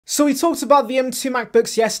So we talked about the M2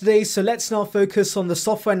 MacBooks yesterday, so let's now focus on the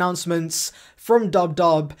software announcements from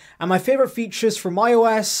WWDC and my favorite features from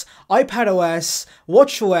iOS, iPadOS,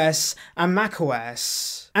 watchOS, and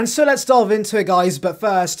macOS. And so let's delve into it, guys, but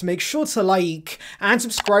first, make sure to like and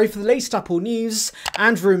subscribe for the latest Apple news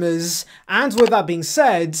and rumours, and with that being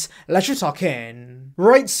said, let's just tuck in.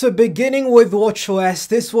 Right, so beginning with watchOS,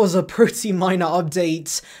 this was a pretty minor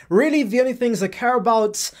update. Really, the only things I care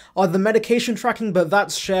about are the medication tracking, but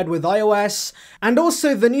that's shared with iOS, and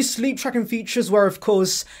also the new sleep tracking features where, of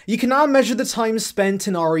course, you can now measure the time spent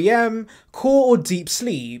in REM, core or deep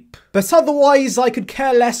sleep. But otherwise, I could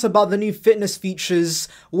care less about the new fitness features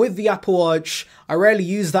with the Apple Watch. I rarely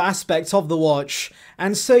use that aspect of the watch,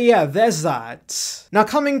 and so yeah, there's that. Now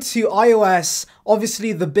coming to iOS,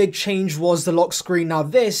 obviously the big change was the lock screen. Now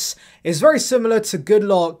this is very similar to Good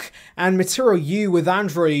Lock and Material U with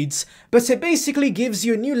Android, but it basically gives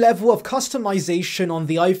you a new level of customization on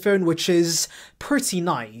the iPhone, which is pretty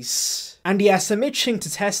nice. And yes, I'm itching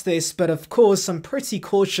to test this, but of course I'm pretty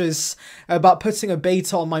cautious about putting a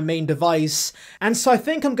beta on my main device, and so I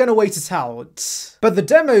think I'm gonna wait it out. But the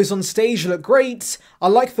demos on stage look great, I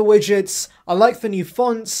like the widgets, I like the new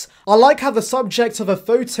fonts, I like how the subject of a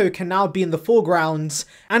photo can now be in the foreground,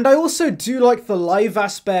 and I also do like the live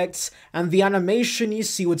aspect and the animation you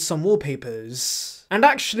see with some wallpapers. And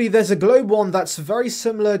actually, there's a globe one that's very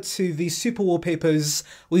similar to the super wallpapers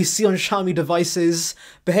we see on Xiaomi devices,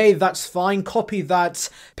 but hey, that's fine, copy that,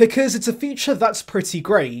 because it's a feature that's pretty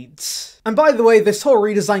great. And by the way, this whole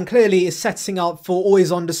redesign clearly is setting up for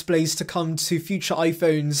always-on displays to come to future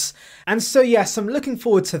iPhones, and so yes, I'm looking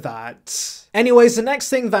forward to that. Anyways, the next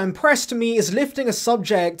thing that impressed me is lifting a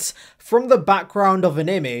subject from the background of an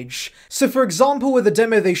image. So for example, with the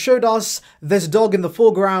demo they showed us, there's a dog in the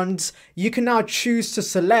foreground. You can now choose to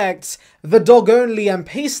select the dog only and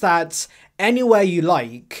paste that anywhere you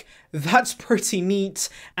like. That's pretty neat,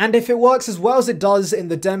 and if it works as well as it does in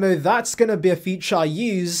the demo, that's gonna be a feature I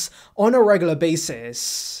use on a regular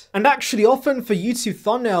basis. And actually, often for YouTube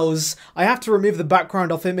thumbnails, I have to remove the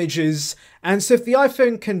background of images, and so if the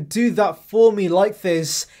iPhone can do that for me like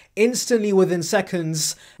this, instantly within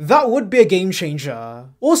seconds, that would be a game changer.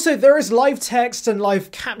 Also, there is live text and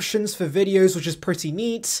live captions for videos, which is pretty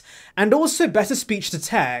neat, and also better speech to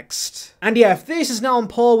text. And yeah, if this is now on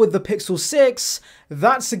par with the Pixel 6,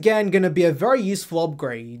 that's again going to be a very useful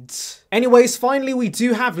upgrade. Anyways, finally we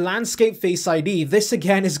do have Landscape Face ID. This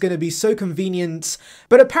again is going to be so convenient,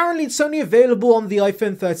 but apparently it's only available on the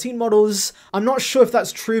iPhone 13 models. I'm not sure if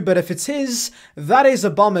that's true, but if it is, that is a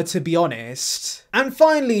bummer, to be honest. And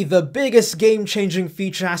finally, the biggest game-changing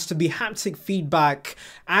feature has to be haptic feedback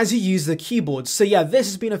as you use the keyboard. So yeah, this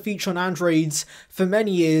has been a feature on Android for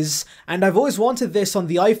many years, and I've always wanted this on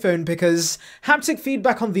the iPhone because haptic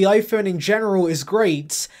feedback on the iPhone in general is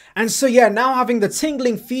great. And so yeah, now having the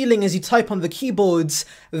tingling feeling as you type on the keyboards,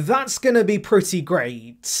 that's gonna be pretty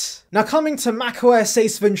great. Now coming to macOS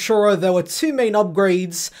Ace Ventura, there were two main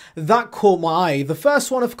upgrades that caught my eye. The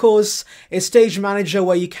first one, of course, is Stage Manager,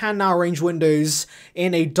 where you can now arrange windows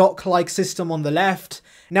in a dock-like system on the left.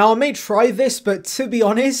 Now I may try this, but to be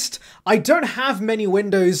honest, I don't have many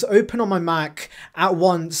windows open on my Mac at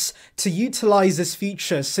once to utilize this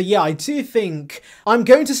feature, so yeah, I do think I'm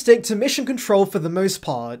going to stick to Mission Control for the most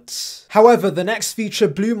part. However, the next feature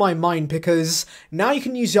blew my mind because now you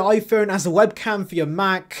can use your iPhone as a webcam for your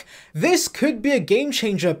Mac. This could be a game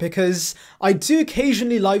changer because I do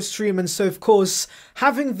occasionally live stream, and so of course,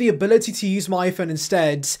 having the ability to use my iPhone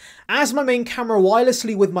instead as my main camera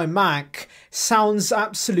wirelessly with my Mac sounds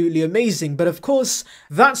absolutely amazing. But of course,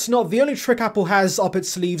 that's not the only trick Apple has up its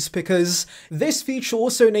sleeves, because this feature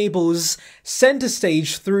also enables center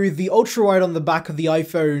stage through the ultra-wide on the back of the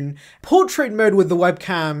iPhone, portrait mode with the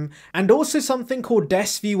webcam, and also something called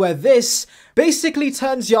desk view, where this basically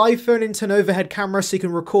turns your iPhone into an overhead camera so you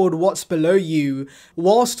can record what's below you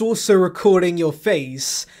whilst also recording your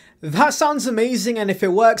face. That sounds amazing, and if it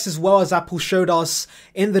works as well as Apple showed us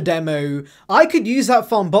in the demo, I could use that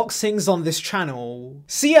for unboxings on this channel.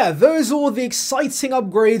 So yeah, those are all the exciting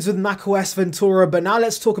upgrades with macOS Ventura, but now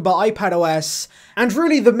let's talk about iPadOS. And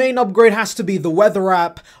really the main upgrade has to be the weather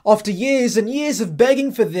app. After years and years of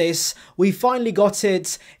begging for this, we finally got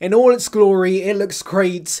it in all its glory. It looks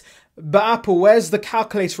great. But Apple, where's the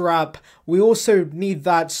calculator app? we also need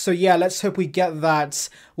that, so yeah, let's hope we get that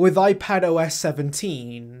with iPadOS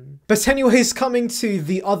 17. But anyways, coming to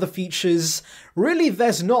the other features, really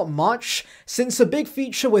there's not much, since a big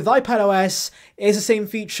feature with iPadOS is the same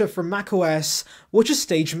feature from macOS, which is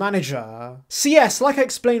Stage Manager. So yes, like I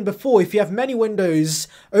explained before, if you have many windows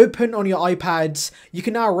open on your iPads, you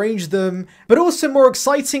can now arrange them, but also more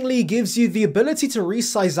excitingly gives you the ability to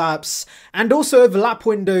resize apps and also overlap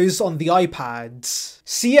windows on the iPad.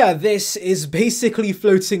 So yeah, this is basically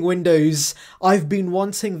floating windows. I've been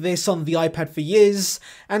wanting this on the iPad for years,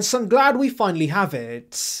 and so I'm glad we finally have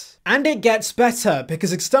it. And it gets better,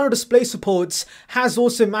 because external display support has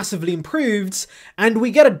also massively improved, and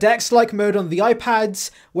we get a DeX-like mode on the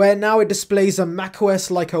iPad, where now it displays a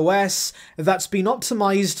macOS-like OS that's been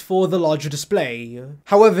optimized for the larger display.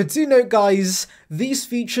 However, do note guys, these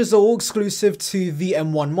features are all exclusive to the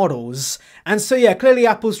M1 models, and so yeah, clearly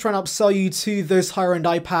Apple's trying to upsell you to those higher-end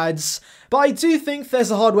iPads, but I do think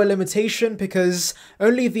there's a hardware limitation because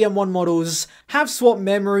only the M1 models have swapped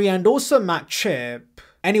memory and also a Mac chip.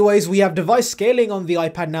 Anyways, we have device scaling on the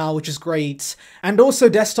iPad now, which is great, and also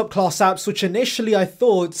desktop class apps, which initially I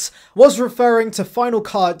thought was referring to Final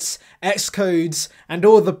Cut, Xcode, and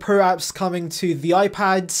all the Pro apps coming to the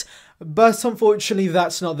iPad, but unfortunately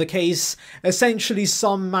that's not the case. Essentially,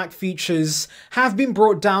 some Mac features have been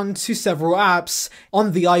brought down to several apps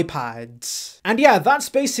on the iPad. And yeah, that's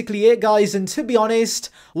basically it guys, and to be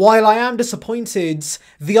honest, while I am disappointed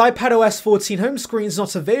the iPadOS 14 home screen is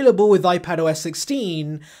not available with iPadOS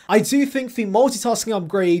 16, I do think the multitasking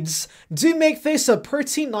upgrades do make this a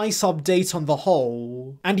pretty nice update on the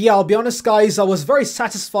whole. And yeah, I'll be honest guys, I was very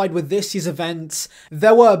satisfied with this year's event.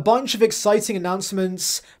 There were a bunch of exciting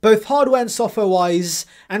announcements, both hardware and software wise,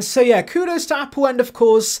 and so yeah, kudos to Apple and of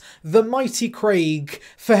course the mighty Craig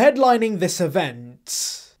for headlining this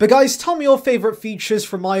event. But guys, tell me your favourite features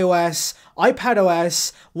from iOS,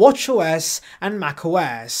 iPadOS, watchOS, and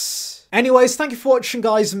macOS. Anyways, thank you for watching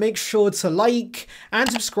guys, make sure to like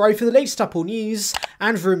and subscribe for the latest Apple news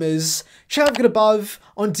and rumours. Check out the video above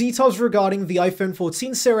on details regarding the iPhone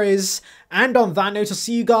 14 series, and on that note, I'll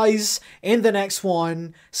see you guys in the next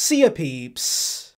one. See ya peeps.